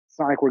It's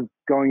not like we're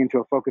going into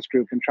a focus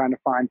group and trying to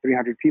find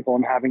 300 people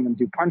and having them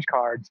do punch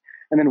cards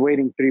and then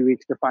waiting 3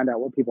 weeks to find out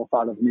what people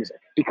thought of the music.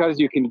 Because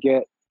you can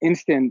get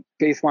instant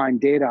baseline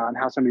data on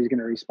how somebody's going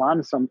to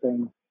respond to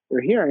something they're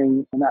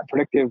hearing, and that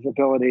predictive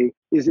ability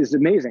is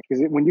amazing.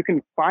 Because when you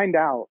can find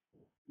out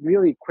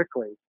really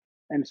quickly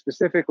and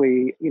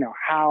specifically,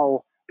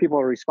 how people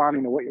are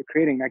responding to what you're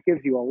creating, that gives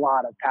you a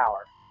lot of power.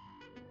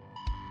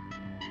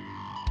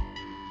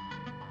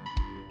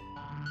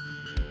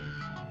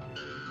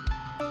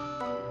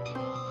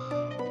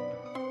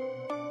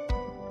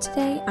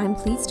 Today, I'm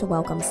pleased to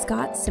welcome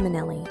Scott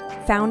Simonelli,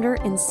 founder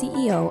and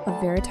CEO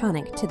of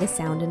Veritonic, to the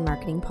Sound and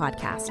Marketing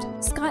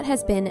Podcast. Scott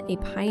has been a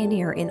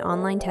pioneer in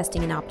online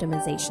testing and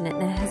optimization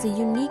and has a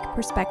unique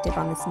perspective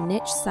on this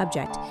niche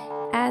subject,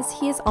 as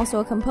he is also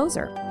a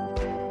composer.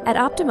 At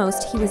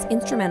Optimost, he was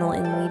instrumental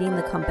in leading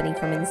the company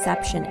from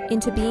inception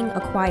into being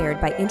acquired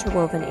by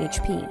Interwoven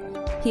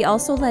HP. He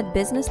also led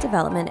business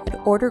development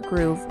at Order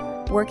Groove,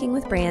 working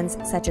with brands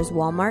such as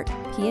Walmart,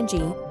 P&G,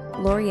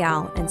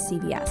 L'Oreal, and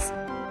CVS.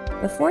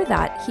 Before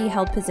that, he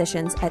held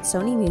positions at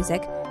Sony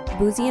Music,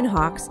 Boozy and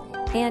Hawks,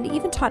 and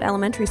even taught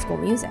elementary school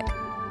music.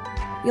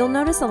 You'll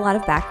notice a lot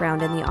of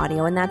background in the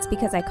audio, and that's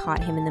because I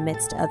caught him in the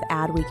midst of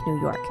Ad Week New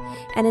York.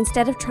 And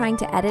instead of trying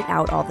to edit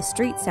out all the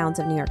street sounds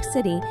of New York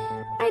City,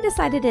 I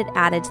decided it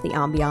added to the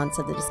ambiance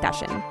of the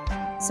discussion.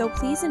 So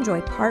please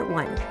enjoy part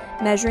 1,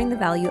 Measuring the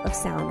Value of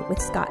Sound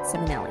with Scott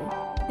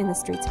Simonelli in the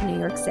streets of New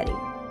York City.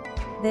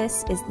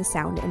 This is the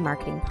Sound and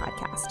Marketing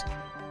Podcast.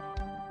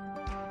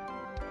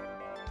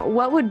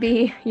 What would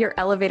be your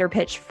elevator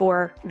pitch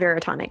for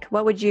Veritonic?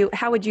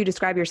 How would you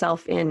describe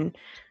yourself in,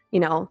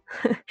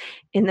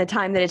 in the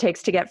time that it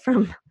takes to get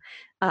from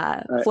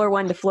floor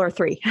 1 to floor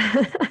 3?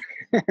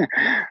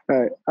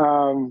 Right.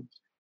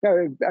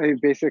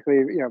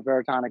 Basically,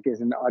 Veritonic is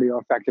an audio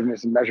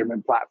effectiveness and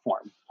measurement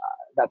platform.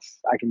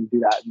 I can do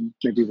that in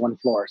maybe one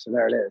floor. So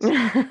there it is.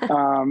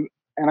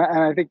 And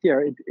I think,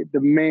 the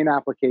main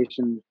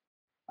application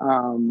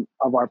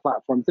of our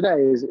platform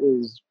today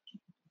is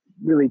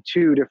really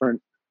two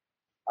different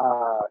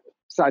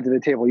sides of the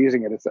table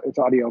using it. It's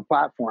audio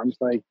platforms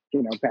like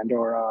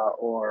Pandora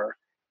or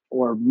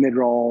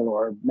Midroll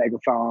or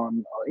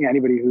Megaphone, or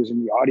anybody who's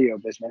in the audio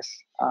business,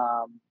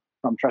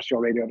 from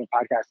terrestrial radio to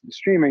podcast to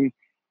streaming,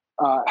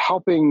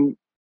 helping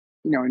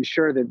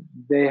ensure that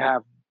they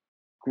have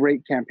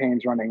great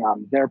campaigns running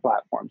on their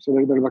platform. So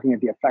they're looking at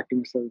the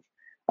effectiveness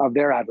of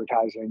their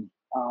advertising,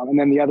 and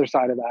then the other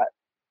side of that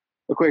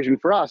equation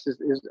for us is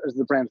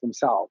the brands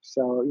themselves.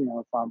 So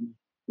if I'm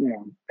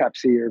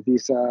Pepsi or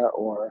Visa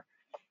or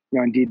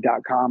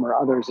Indeed.com or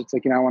others, it's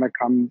like I want to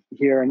come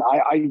here, and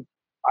I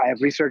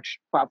have research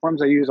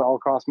platforms I use all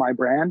across my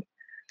brand.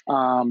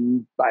 I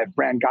have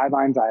brand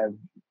guidelines. I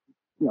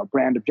have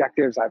brand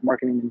objectives. I have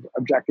marketing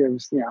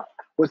objectives.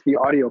 What's the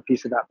audio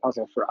piece of that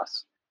puzzle for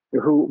us?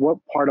 What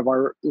part of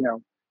our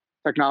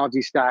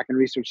technology stack and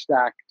research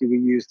stack do we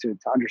use to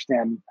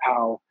understand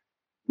how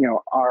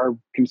our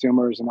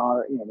consumers and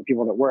our the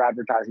people that we're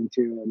advertising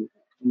to and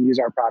use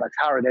our products,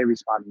 how are they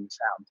responding to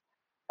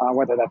sound,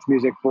 whether that's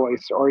music,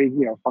 voice, or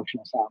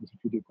functional sounds, which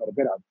we do quite a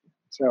bit of.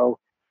 So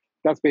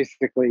that's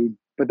basically,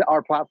 but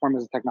our platform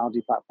is a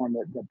technology platform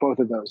that both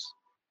of those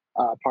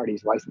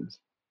parties license.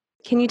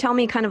 Can you tell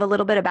me kind of a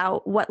little bit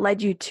about what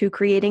led you to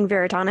creating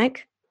Veritonic?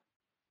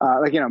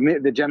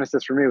 The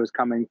genesis for me was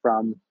coming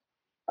from,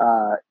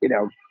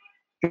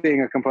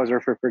 being a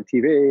composer for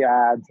TV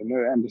ads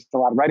and just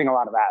writing a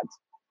lot of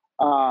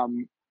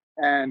ads.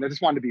 And I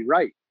just wanted to be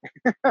right.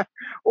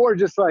 Or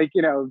just to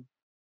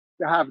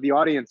have the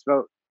audience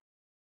vote.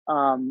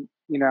 And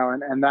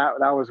that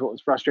was what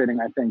was frustrating,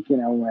 I think,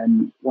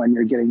 when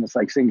you're getting this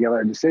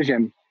singular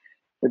decision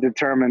that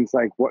determines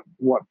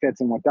what fits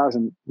and what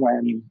doesn't,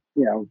 when,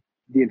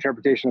 the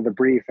interpretation of the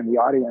brief and the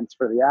audience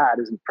for the ad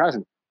isn't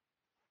present.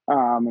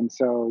 And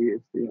so,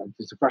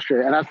 just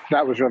frustrating. And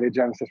that was really the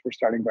genesis for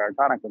starting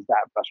Veritonic, was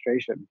that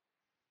frustration,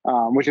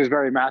 which is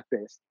very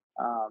math-based.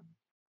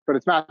 But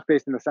it's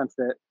math-based in the sense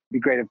that it'd be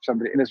great if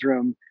somebody in this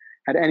room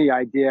had any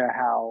idea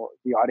how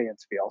the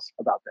audience feels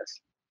about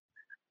this.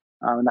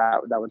 And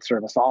that would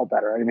serve us all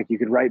better. I think you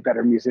could write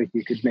better music,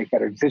 you could make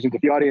better decisions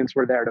if the audience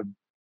were there to,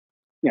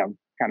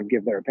 kind of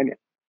give their opinion.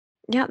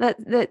 Yeah,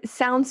 that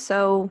sounds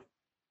so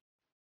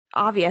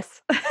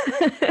obvious.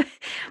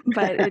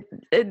 But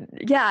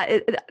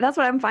that's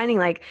what I'm finding.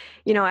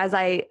 As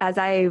I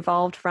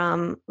evolved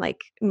from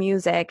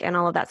music and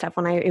all of that stuff,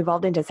 when I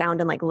evolved into sound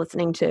and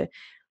listening to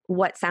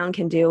what sound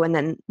can do, and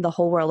then the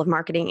whole world of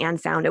marketing and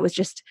sound, it was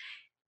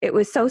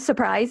so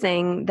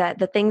surprising that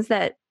the things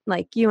that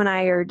you and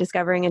I are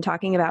discovering and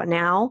talking about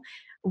now,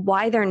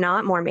 why they're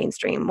not more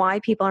mainstream,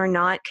 why people are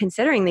not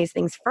considering these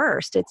things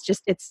first.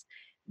 It's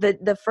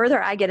the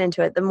further I get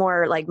into it, the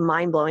more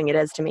mind blowing it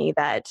is to me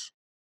that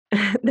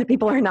that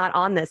people are not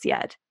on this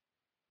yet.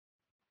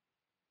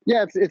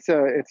 Yeah, it's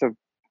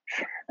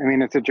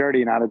a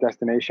journey, not a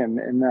destination.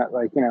 In that,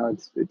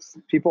 it's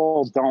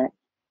people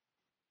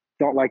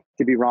don't like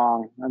to be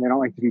wrong, and they don't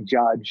like to be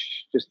judged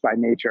just by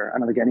nature. I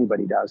don't think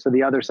anybody does. So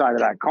the other side of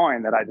that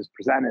coin that I just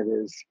presented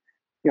is,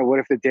 what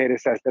if the data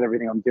says that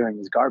everything I'm doing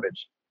is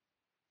garbage?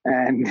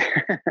 And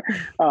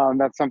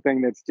that's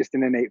something that's just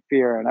an innate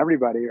fear in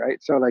everybody,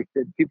 right? So like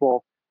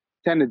people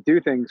tend to do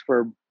things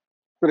for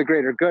the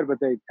greater good, but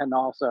they tend to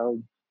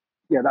also,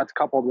 that's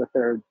coupled with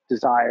their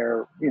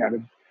desire,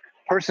 to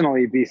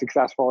personally be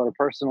successful or to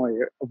personally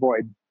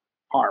avoid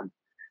harm.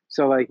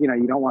 So like,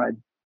 you don't want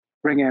to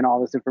bring in all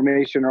this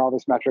information or all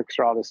this metrics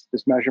or all this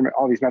measurement,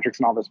 all these metrics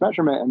and all this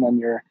measurement, and then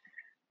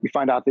you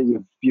find out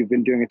that you've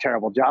been doing a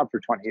terrible job for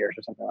 20 years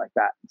or something like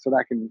that. So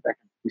that can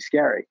be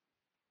scary.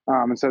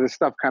 And so this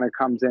stuff kind of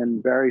comes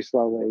in very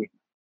slowly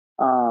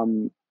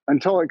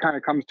until it kind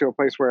of comes to a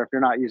place where if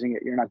you're not using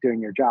it, you're not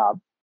doing your job.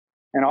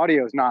 And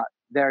audio is not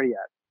there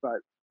yet, but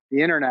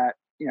the internet,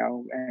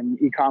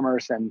 and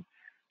e-commerce and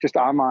just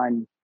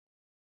online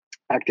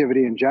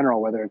activity in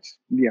general, whether it's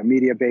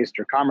media-based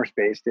or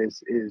commerce-based,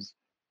 is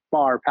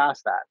far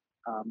past that.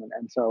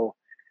 And so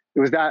it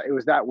was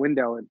that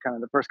window, and kind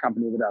of the first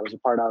company that I was a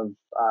part of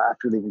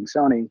after leaving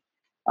Sony,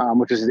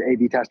 which is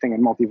A/B testing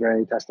and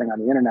multivariate testing on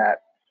the internet.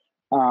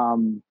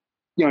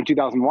 In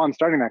 2001,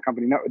 starting that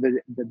company, no, the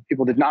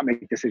people did not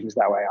make decisions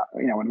that way.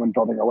 When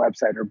building a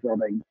website or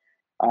building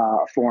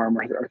a forum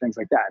or things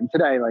like that. And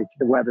today, like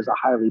the web is a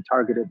highly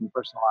targeted and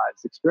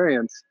personalized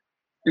experience,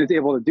 and it's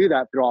able to do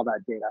that through all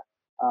that data.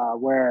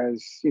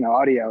 Whereas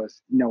audio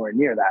is nowhere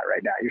near that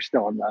right now. You're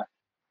still in the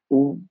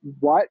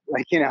what,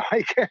 what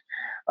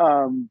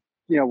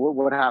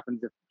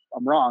happens if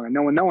I'm wrong? And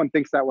no one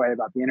thinks that way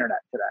about the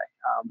internet today,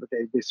 but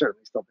they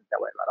certainly still think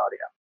that way about audio.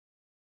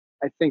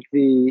 I think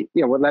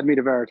what led me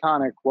to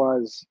Veritonic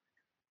was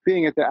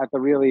being at the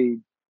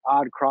really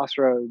odd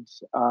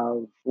crossroads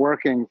of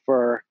working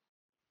for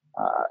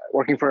a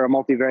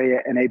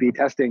multivariate and A/B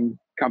testing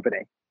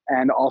company,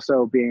 and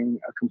also being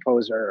a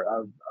composer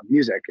of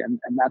music, and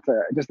that's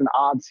just an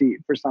odd seat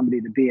for somebody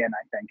to be in,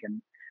 I think,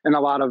 and a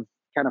lot of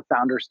kind of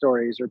founder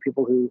stories or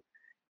people who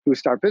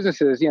start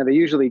businesses, they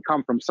usually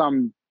come from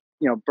some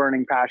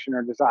burning passion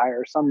or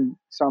desire, some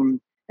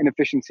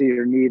inefficiency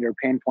or need or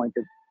pain point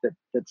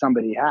that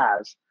somebody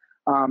has,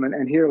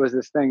 and here was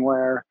this thing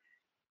where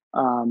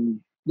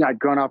I'd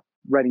grown up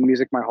writing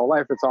music my whole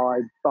life. It's all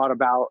I thought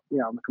about.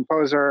 I'm a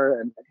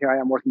composer, and here I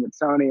am working with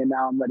Sony, and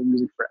now I'm writing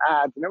music for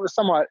ads. And it was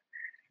somewhat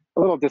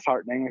a little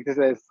disheartening, because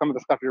some of the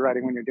stuff you're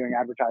writing when you're doing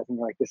advertising,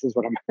 you're like, this is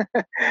what I'm,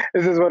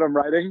 this is what I'm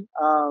writing.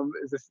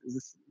 Is this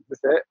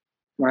it?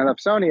 When I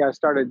left Sony, I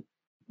started,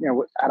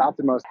 at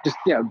Optimos, just,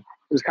 it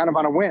was kind of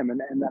on a whim,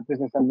 and that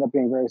business ended up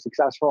being very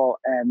successful.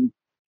 And,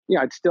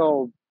 I'd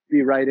still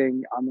be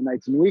writing on the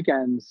nights and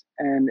weekends.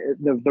 And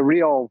the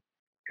real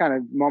kind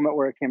of moment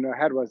where it came to a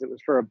head was it was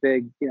for a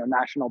big,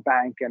 national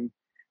bank. And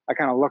I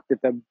kind of looked at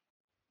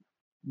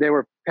they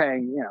were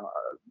paying,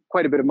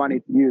 quite a bit of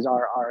money to use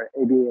our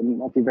A/B and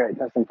multivariate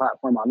testing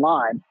platform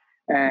online.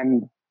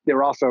 And they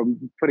were also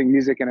putting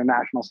music in a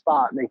national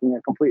spot, making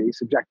a completely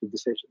subjective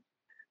decision.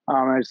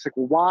 I was like,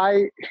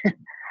 why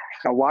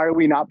are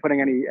we not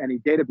putting any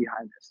data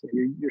behind this?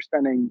 You're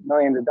spending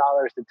millions of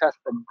dollars to test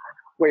the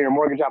way your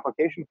mortgage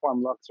application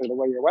form looks or the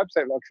way your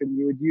website looks, and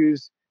you would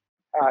use,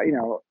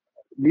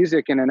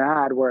 music in an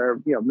ad where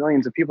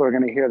millions of people are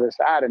going to hear this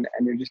ad, and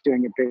you're just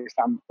doing it based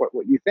on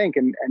what you think,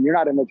 and you're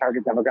not in the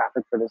target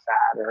demographic for this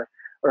ad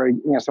or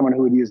someone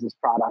who would use this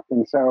product.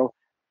 And so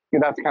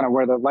that's kind of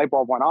where the light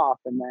bulb went off.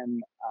 And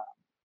then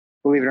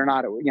believe it or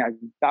not,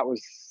 that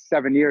was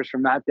 7 years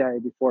from that day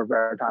before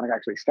Veritonic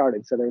actually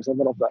started. So there was a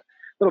little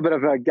bit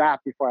of a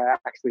gap before I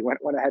actually went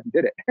ahead and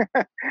did it.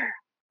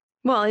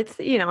 Well,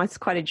 it's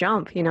quite a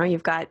jump.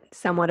 You've got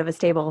somewhat of a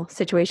stable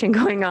situation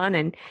going on,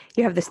 and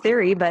you have this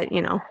theory, but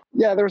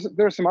Yeah,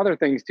 there's some other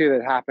things too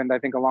that happened, I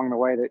think, along the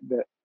way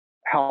that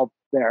helped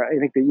there. I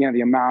think that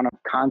the amount of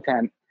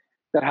content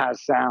that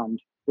has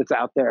sound that's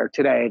out there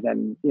today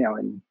than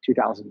in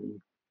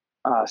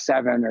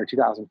 2007 or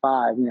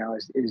 2005,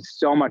 is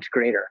so much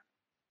greater,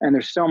 and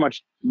there's so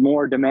much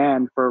more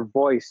demand for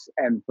voice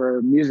and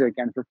for music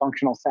and for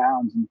functional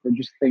sounds and for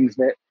just things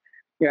that.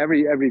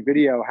 Every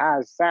video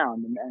has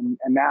sound, and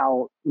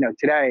now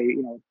today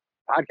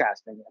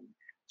podcasting and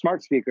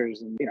smart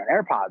speakers and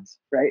AirPods,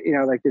 right?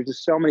 Like there's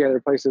just so many other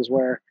places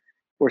where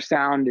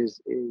sound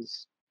is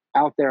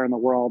out there in the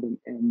world and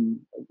in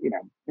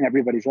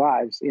everybody's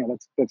lives.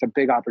 That's a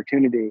big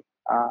opportunity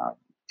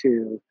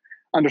to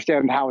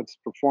understand how it's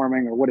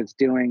performing or what it's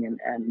doing,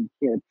 and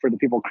for the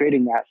people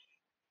creating all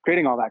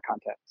that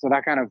content. So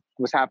that kind of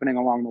was happening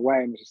along the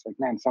way, and it's just like,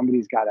 man,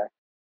 somebody's got to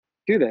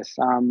do this.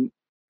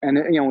 And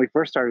when we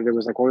first started, it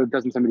was like, well,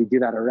 doesn't somebody do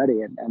that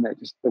already? And it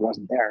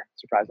wasn't there,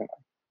 surprisingly.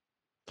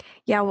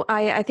 Yeah, well,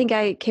 I think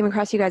I came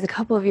across you guys a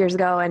couple of years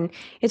ago, and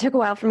it took a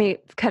while for me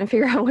to kind of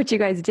figure out what you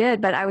guys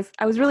did. But I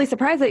was really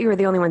surprised that you were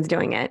the only ones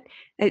doing it.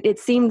 It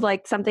seemed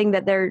like something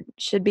that there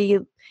should be.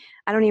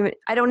 I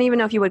don't even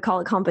know if you would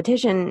call it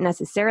competition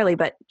necessarily,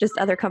 but just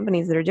other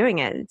companies that are doing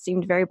it. It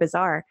seemed very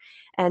bizarre.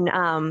 And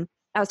I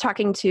was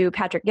talking to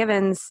Patrick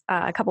Givens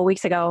a couple of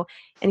weeks ago,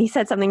 and he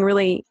said something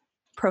really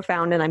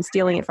profound, and I'm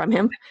stealing it from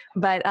him,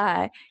 but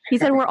he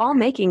said, we're all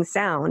making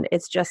sound.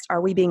 It's just, are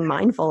we being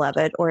mindful of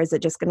it, or is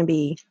it just going to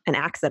be an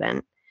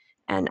accident?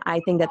 And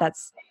I think that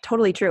that's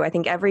totally true. I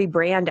think every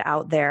brand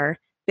out there,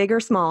 big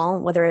or small,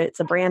 whether it's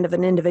a brand of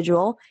an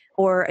individual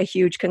or a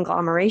huge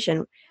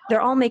conglomeration,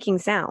 they're all making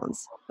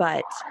sounds,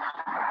 but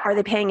are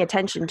they paying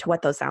attention to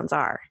what those sounds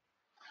are?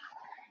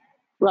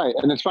 Right.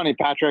 And it's funny,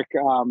 Patrick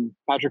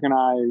and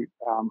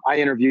I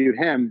interviewed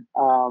him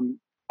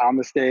on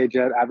the stage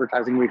at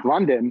Advertising Week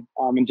London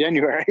in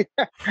January,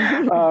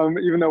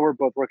 even though we're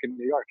both working in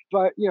New York.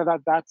 But,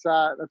 that's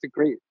a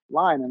great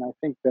line. And I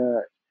think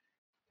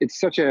it's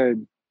such a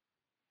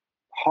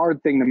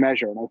hard thing to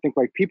measure. And I think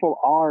like people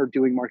are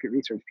doing market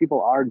research,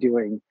 people are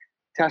doing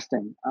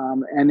testing.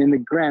 And in the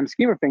grand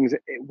scheme of things,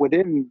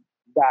 within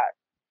that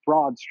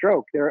broad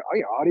stroke,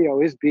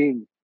 audio is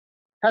being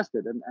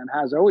tested and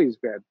has always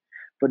been,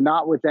 but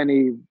not with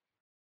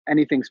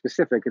anything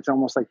specific. It's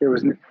almost like there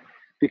was,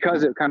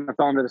 because it kind of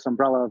fell under this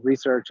umbrella of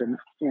research and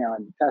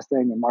and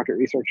testing and market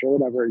research or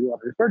whatever you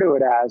want to refer to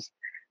it as.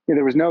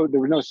 There was no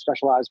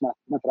specialized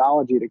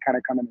methodology to kind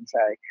of come in and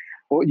say,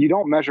 well, you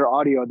don't measure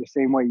audio the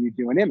same way you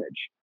do an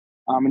image,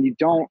 and you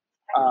don't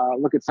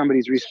look at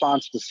somebody's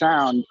response to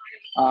sound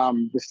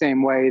the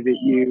same way that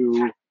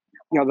you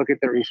look at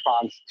their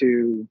response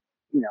to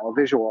a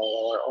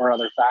visual or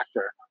other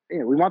factor.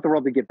 We want the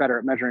world to get better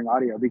at measuring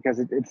audio because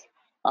it's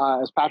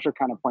as Patrick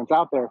kind of points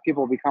out there, if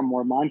people become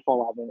more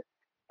mindful of it,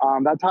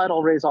 that tide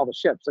will raise all the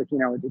ships. Like,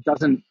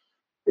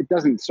 it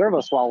doesn't serve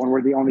us well when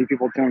we're the only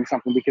people doing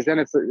something, because then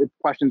it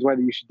questions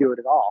whether you should do it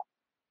at all.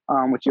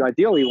 What you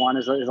ideally want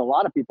is a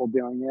lot of people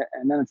doing it.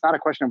 And then it's not a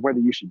question of whether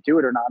you should do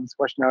it or not. It's a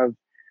question of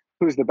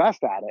who's the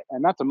best at it.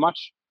 And that's a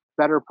much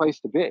better place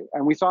to be.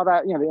 And we saw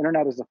that, the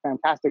internet is a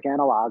fantastic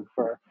analog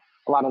for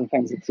a lot of the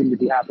things that seem to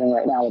be happening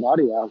right now with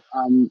audio.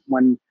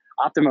 When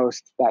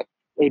Optimos, that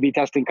A/B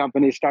testing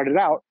company, started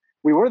out,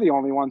 we were the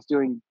only ones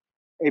doing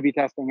A/B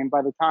testing. And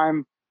by the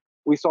time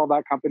we sold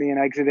that company and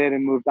exited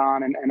and moved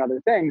on and other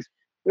things,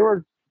 there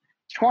were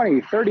 20,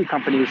 30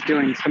 companies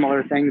doing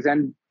similar things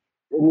and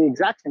in the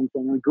exact same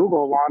thing. And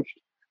Google launched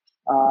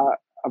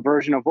a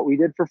version of what we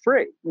did for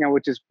free,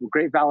 which is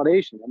great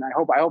validation. And I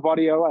hope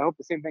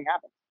the same thing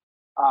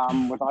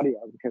happens with audio,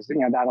 because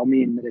that'll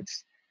mean that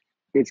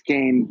it's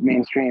gained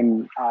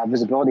mainstream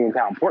visibility and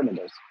how important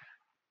it is.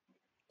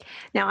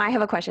 Now, I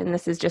have a question.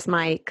 This is just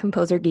my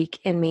composer geek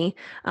in me.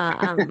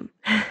 How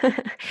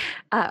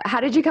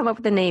did you come up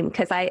with the name?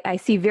 Because I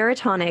see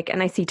Veritonic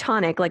and I see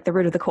tonic, like the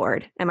root of the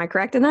chord. Am I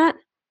correct in that?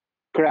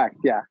 Correct.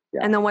 Yeah.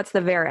 And then what's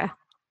the Vera?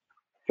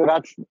 So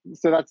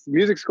that's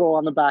music school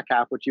on the back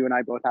half, which you and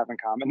I both have in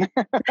common.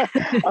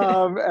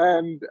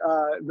 And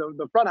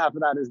the front half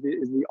of that is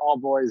the all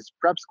boys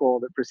prep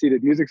school that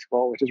preceded music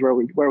school, which is where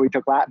we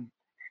took Latin,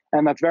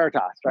 and that's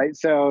Veritas, right?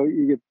 So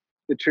you get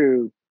the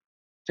true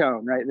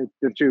tone, right?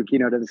 The true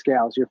keynote of the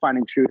scales. You're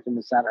finding truth in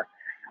the center,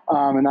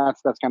 and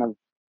that's kind of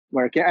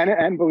where it came.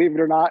 And believe it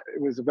or not,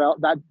 it was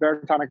about that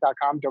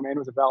Veritonic.com domain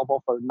was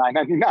available for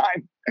 $9.99,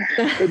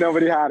 but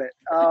nobody had it.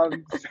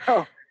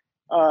 So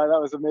that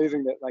was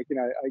amazing that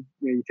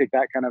you take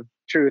that kind of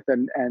truth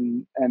and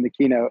the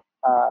keynote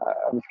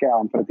of the scale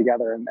and put it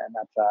together, and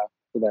that's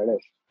so there it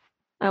is.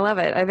 I love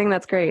it. I think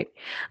that's great.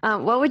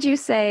 What would you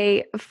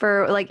say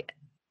for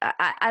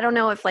I don't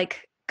know if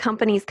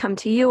companies come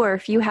to you or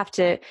if you have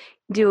to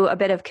do a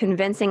bit of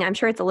convincing. I'm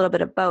sure it's a little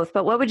bit of both,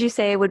 but what would you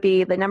say would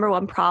be the number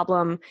one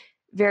problem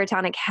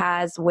Veritonic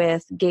has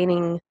with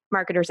gaining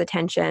marketers'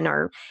 attention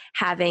or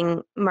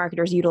having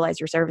marketers utilize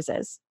your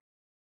services?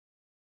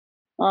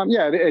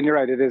 Yeah, and you're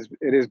right. It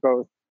is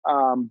both.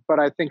 But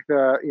I think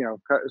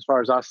as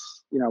far as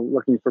us,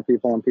 looking for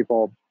people and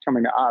people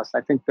coming to us,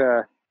 I think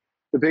the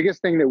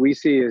biggest thing that we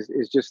see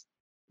is just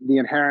the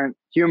inherent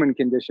human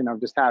condition of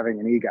just having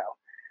an ego.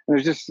 And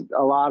there's just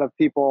a lot of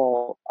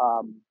people,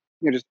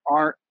 just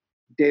aren't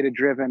data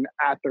driven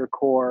at their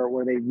core,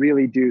 where they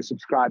really do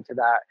subscribe to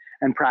that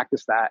and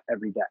practice that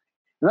every day.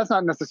 And that's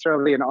not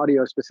necessarily an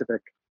audio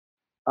specific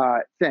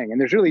thing. And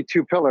there's really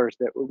two pillars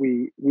that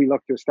we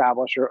look to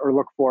establish or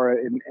look for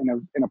in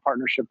a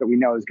partnership that we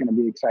know is going to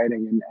be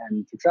exciting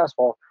and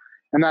successful.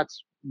 And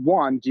that's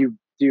one, do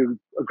you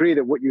agree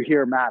that what you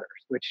hear matters?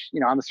 Which,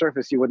 on the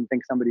surface, you wouldn't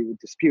think somebody would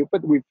dispute,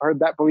 but we've heard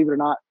that, believe it or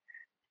not,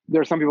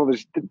 there are some people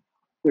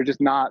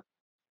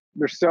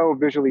they're so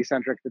visually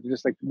centric that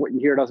just like what you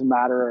hear doesn't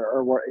matter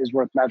or is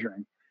worth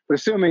measuring. But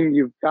assuming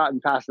you've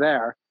gotten past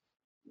there,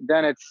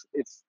 then it's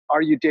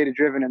are you data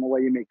driven in the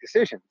way you make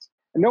decisions?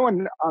 And no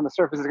one on the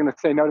surface is going to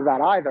say no to that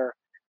either.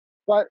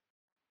 But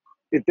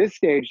at this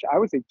stage, I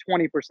would say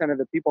 20% of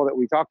the people that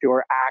we talk to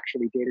are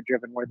actually data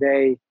driven, where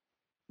they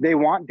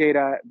want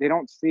data. They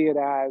don't see it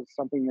as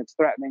something that's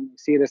threatening. They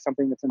see it as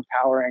something that's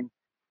empowering,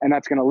 and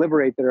that's going to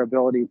liberate their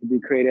ability to be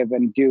creative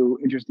and do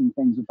interesting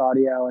things with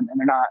audio. And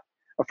they're not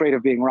afraid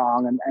of being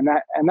wrong.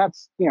 And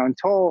that's,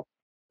 until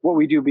what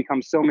we do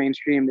becomes so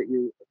mainstream that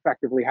you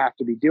effectively have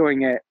to be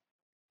doing it,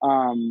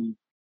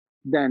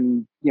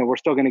 then, we're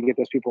still going to get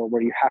those people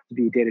where you have to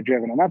be data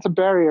driven. And that's a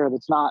barrier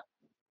that's not,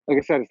 like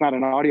I said, it's not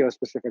an audio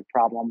specific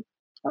problem.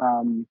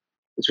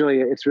 It's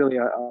really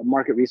a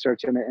market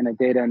research and a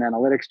data and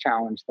analytics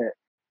challenge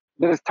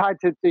that is tied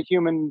to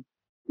human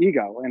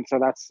ego. And so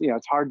that's,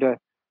 it's hard to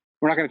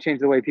we're not going to change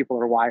the way people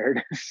are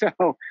wired. So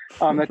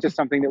that's just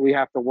something that we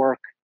have to work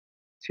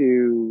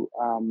to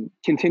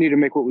continue to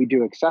make what we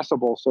do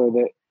accessible, so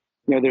that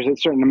there's a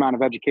certain amount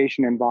of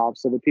education involved,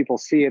 so that people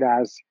see it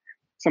as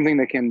something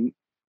that can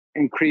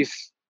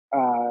increase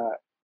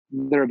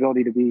their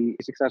ability to be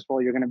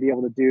successful. You're going to be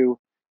able to do,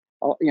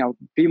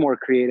 be more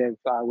creative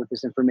with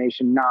this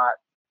information, not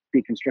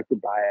be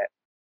constricted by it.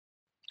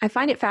 I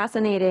find it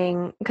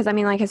fascinating because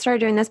I started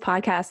doing this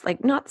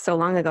podcast not so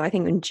long ago. I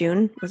think in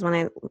June was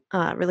when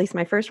I released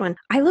my first one.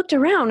 I looked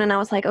around and I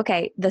was like,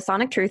 okay, the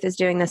Sonic Truth is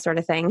doing this sort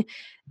of thing.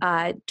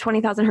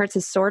 20,000 Hertz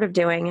is sort of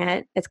doing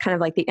it. It's kind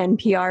of like the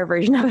NPR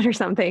version of it or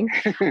something.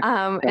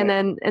 Right. and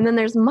then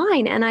there's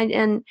mine,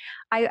 and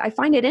I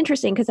find it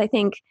interesting because I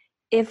think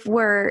if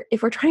we're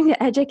trying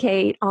to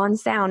educate on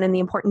sound and the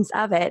importance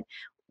of it,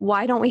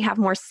 why don't we have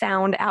more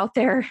sound out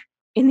there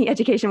in the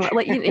education world?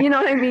 You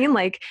know what I mean?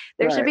 There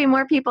right. should be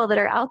more people that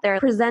are out there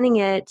presenting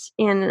it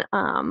in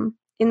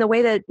the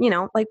way that,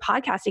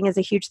 podcasting is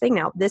a huge thing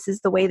now. This is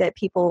the way that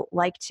people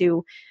like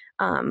to,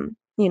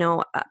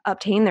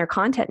 obtain their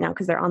content now,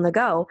 because they're on the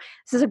go.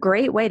 This is a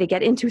great way to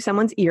get into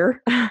someone's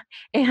ear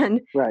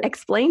and right.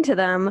 explain to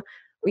them,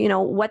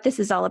 what this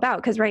is all about.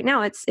 Because right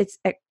now it's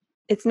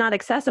not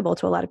accessible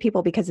to a lot of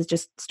people because it's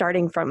just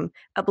starting from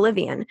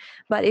oblivion.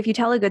 But if you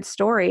tell a good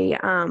story,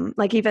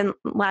 even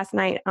last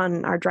night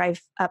on our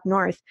drive up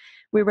north,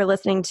 we were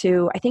listening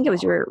to, I think it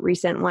was your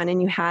recent one, and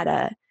you had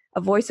a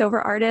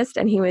voiceover artist,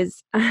 and he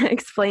was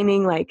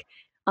explaining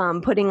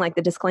putting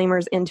the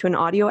disclaimers into an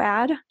audio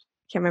ad.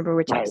 Can't remember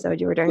which right. episode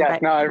you were doing. Yeah,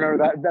 no, I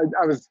remember that.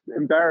 I was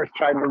embarrassed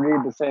trying to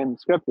read the same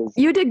script as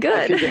you did.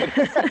 Good.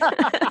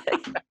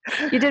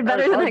 You did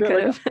better than I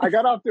could have. I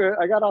got off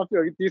to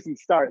a decent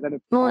start. Then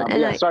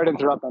sorry to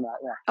interrupt on that.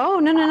 Yeah. Oh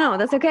no,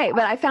 that's okay.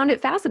 But I found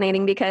it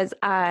fascinating because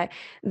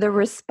the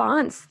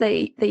response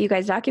that you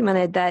guys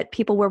documented, that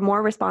people were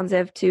more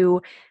responsive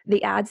to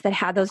the ads that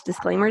had those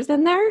disclaimers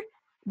in there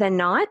than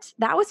not.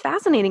 That was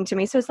fascinating to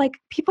me. So it's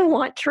people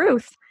want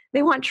truth.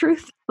 They want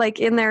truth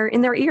in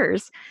their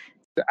ears.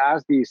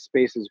 As these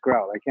spaces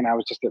grow, I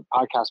was just a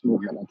podcast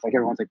movement. It's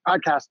everyone's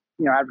podcast,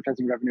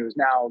 advertising revenue is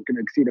now going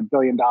to exceed $1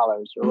 billion or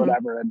mm-hmm.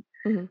 whatever.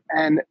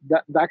 And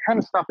that kind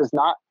of stuff is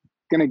not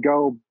going to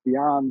go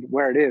beyond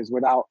where it is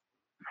without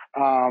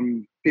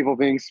people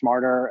being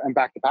smarter. And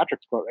back to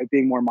Patrick's quote, right,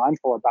 being more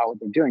mindful about what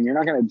they're doing. You're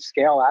not going to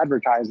scale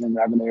advertising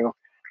revenue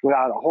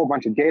without a whole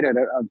bunch of data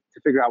to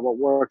figure out what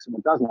works and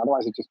what doesn't.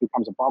 Otherwise, it just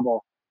becomes a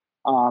bubble.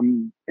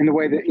 In the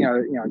way that,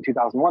 in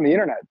 2001, the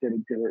internet did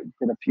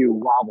a few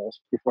wobbles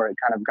before it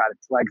kind of got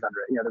its legs under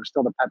it. There was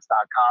still the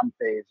pets.com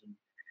phase, and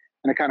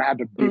it kind of had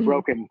to be mm-hmm.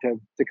 broken to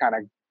kind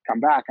of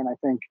come back. And I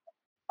think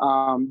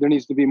there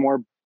needs to be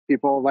more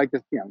people like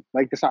this,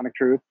 like the Sonic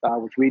Truth,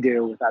 which we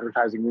do with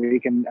Advertising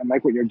Week, and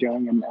like what you're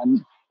doing.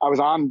 And I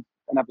was on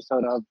an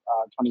episode of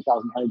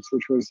 20,000 Hertz,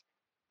 which was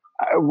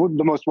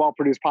the most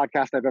well-produced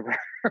podcast I've ever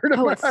heard of.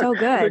 Oh, it's so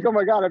good. Oh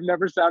my God, I've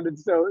never sounded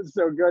so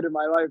good in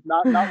my life.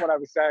 Not what I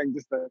was saying,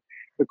 just the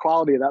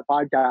quality of that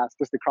podcast,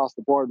 just across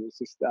the board was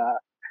just,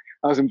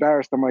 I was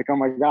embarrassed. I'm oh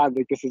my God,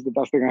 this is the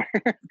best thing.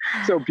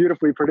 So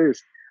beautifully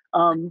produced.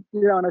 And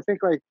I think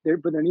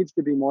but there needs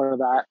to be more of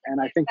that. And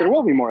I think there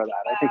will be more of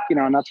that. I think,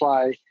 and that's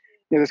why,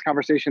 this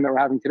conversation that we're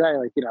having today,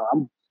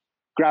 I'm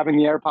grabbing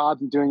the AirPods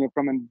and doing it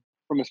from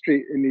a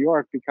street in New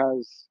York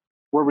because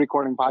we're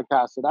recording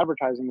podcasts at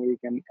Advertising Week,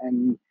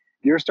 and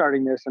you're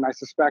starting this, and I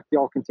suspect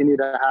you'll continue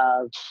to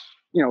have,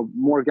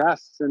 more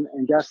guests and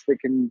guests that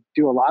can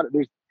do a lot of.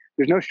 There's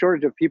no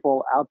shortage of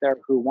people out there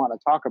who want to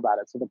talk about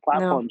it. So the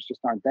platforms just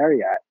aren't there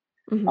yet.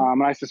 Mm-hmm.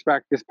 And I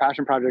suspect this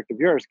passion project of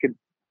yours could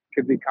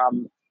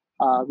become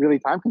really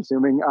time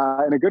consuming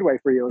in a good way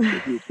for you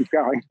if you keep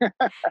going.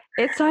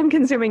 It's time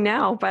consuming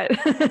now, but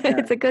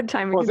it's a good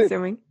time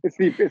consuming. It's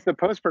the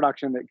post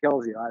production that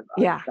kills you. I've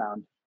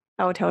found.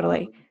 Oh,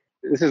 totally.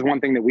 This is one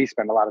thing that we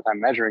spend a lot of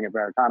time measuring at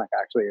Veritonic,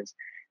 actually, is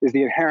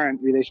the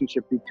inherent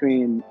relationship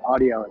between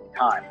audio and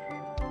time.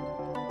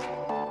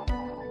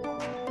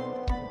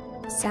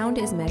 Sound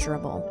is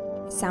measurable.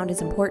 Sound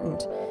is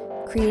important.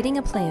 Creating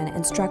a plan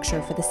and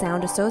structure for the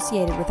sound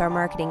associated with our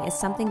marketing is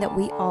something that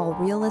we all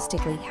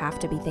realistically have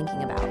to be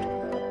thinking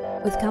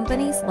about. With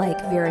companies like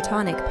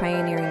Veritonic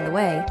pioneering the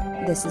way,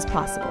 this is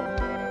possible.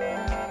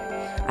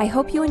 I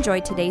hope you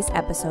enjoyed today's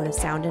episode of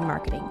Sound and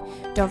Marketing.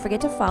 Don't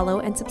forget to follow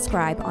and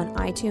subscribe on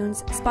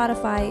iTunes,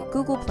 Spotify,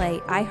 Google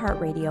Play, iHeart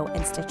Radio,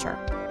 and Stitcher.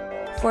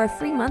 For a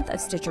free month of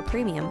Stitcher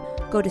Premium,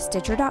 go to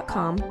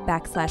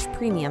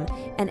stitcher.com/premium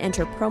and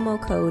enter promo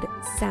code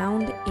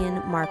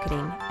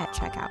SOUNDINMARKETING at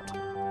checkout.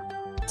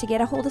 To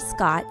get a hold of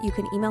Scott, you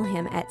can email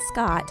him at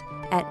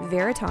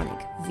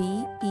scott@veritonic,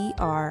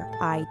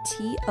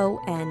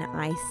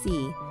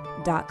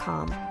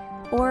 veritonic.com,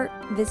 or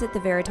visit the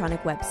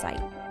Veritonic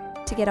website.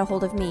 To get a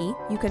hold of me,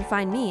 you can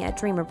find me at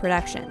Dreamr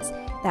Productions.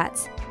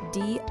 That's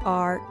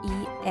DREAMR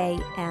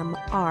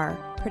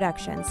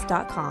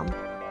Productions.com,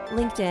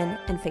 LinkedIn,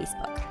 and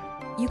Facebook.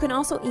 You can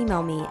also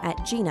email me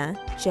at Jeanna,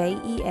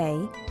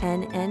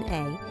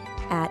 JEANNA,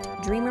 at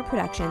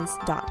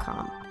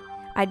dreamrproductions.com.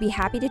 I'd be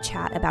happy to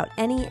chat about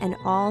any and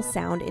all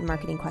sound in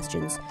marketing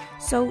questions,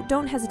 so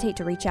don't hesitate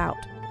to reach out.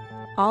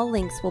 All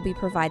links will be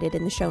provided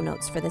in the show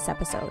notes for this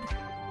episode.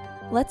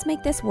 Let's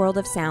make this world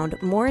of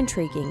sound more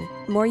intriguing,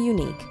 more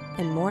unique,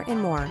 and more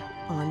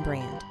on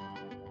brand.